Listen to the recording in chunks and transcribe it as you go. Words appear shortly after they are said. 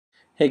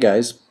Hey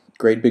guys,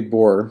 Great Big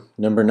Boar,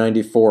 number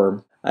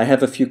 94. I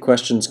have a few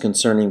questions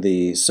concerning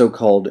the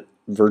so-called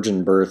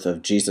virgin birth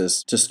of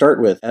Jesus. To start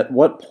with, at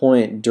what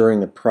point during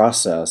the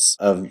process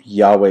of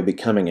Yahweh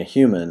becoming a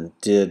human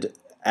did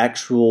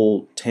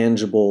actual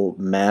tangible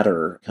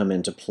matter come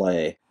into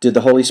play? Did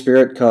the Holy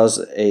Spirit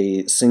cause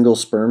a single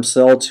sperm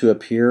cell to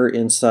appear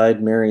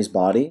inside Mary's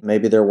body?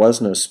 Maybe there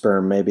was no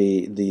sperm.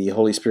 Maybe the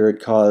Holy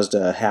Spirit caused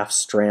a half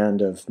strand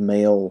of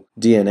male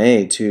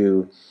DNA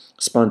to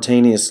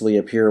spontaneously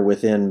appear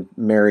within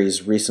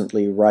Mary's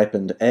recently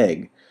ripened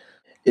egg.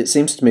 It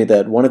seems to me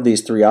that one of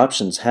these three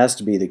options has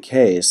to be the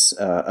case.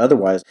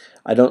 Otherwise,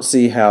 I don't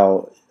see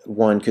how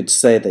one could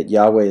say that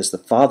Yahweh is the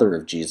father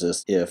of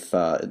Jesus if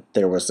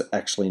there was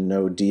actually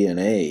no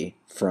DNA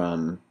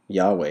from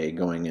Yahweh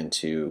going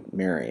into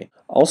Mary.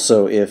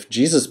 Also, if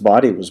Jesus'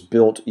 body was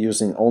built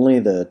using only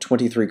the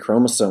 23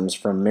 chromosomes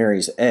from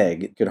Mary's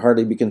egg, it could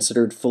hardly be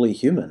considered fully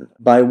human.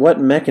 By what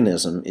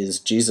mechanism is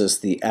Jesus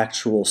the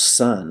actual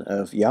son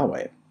of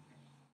Yahweh?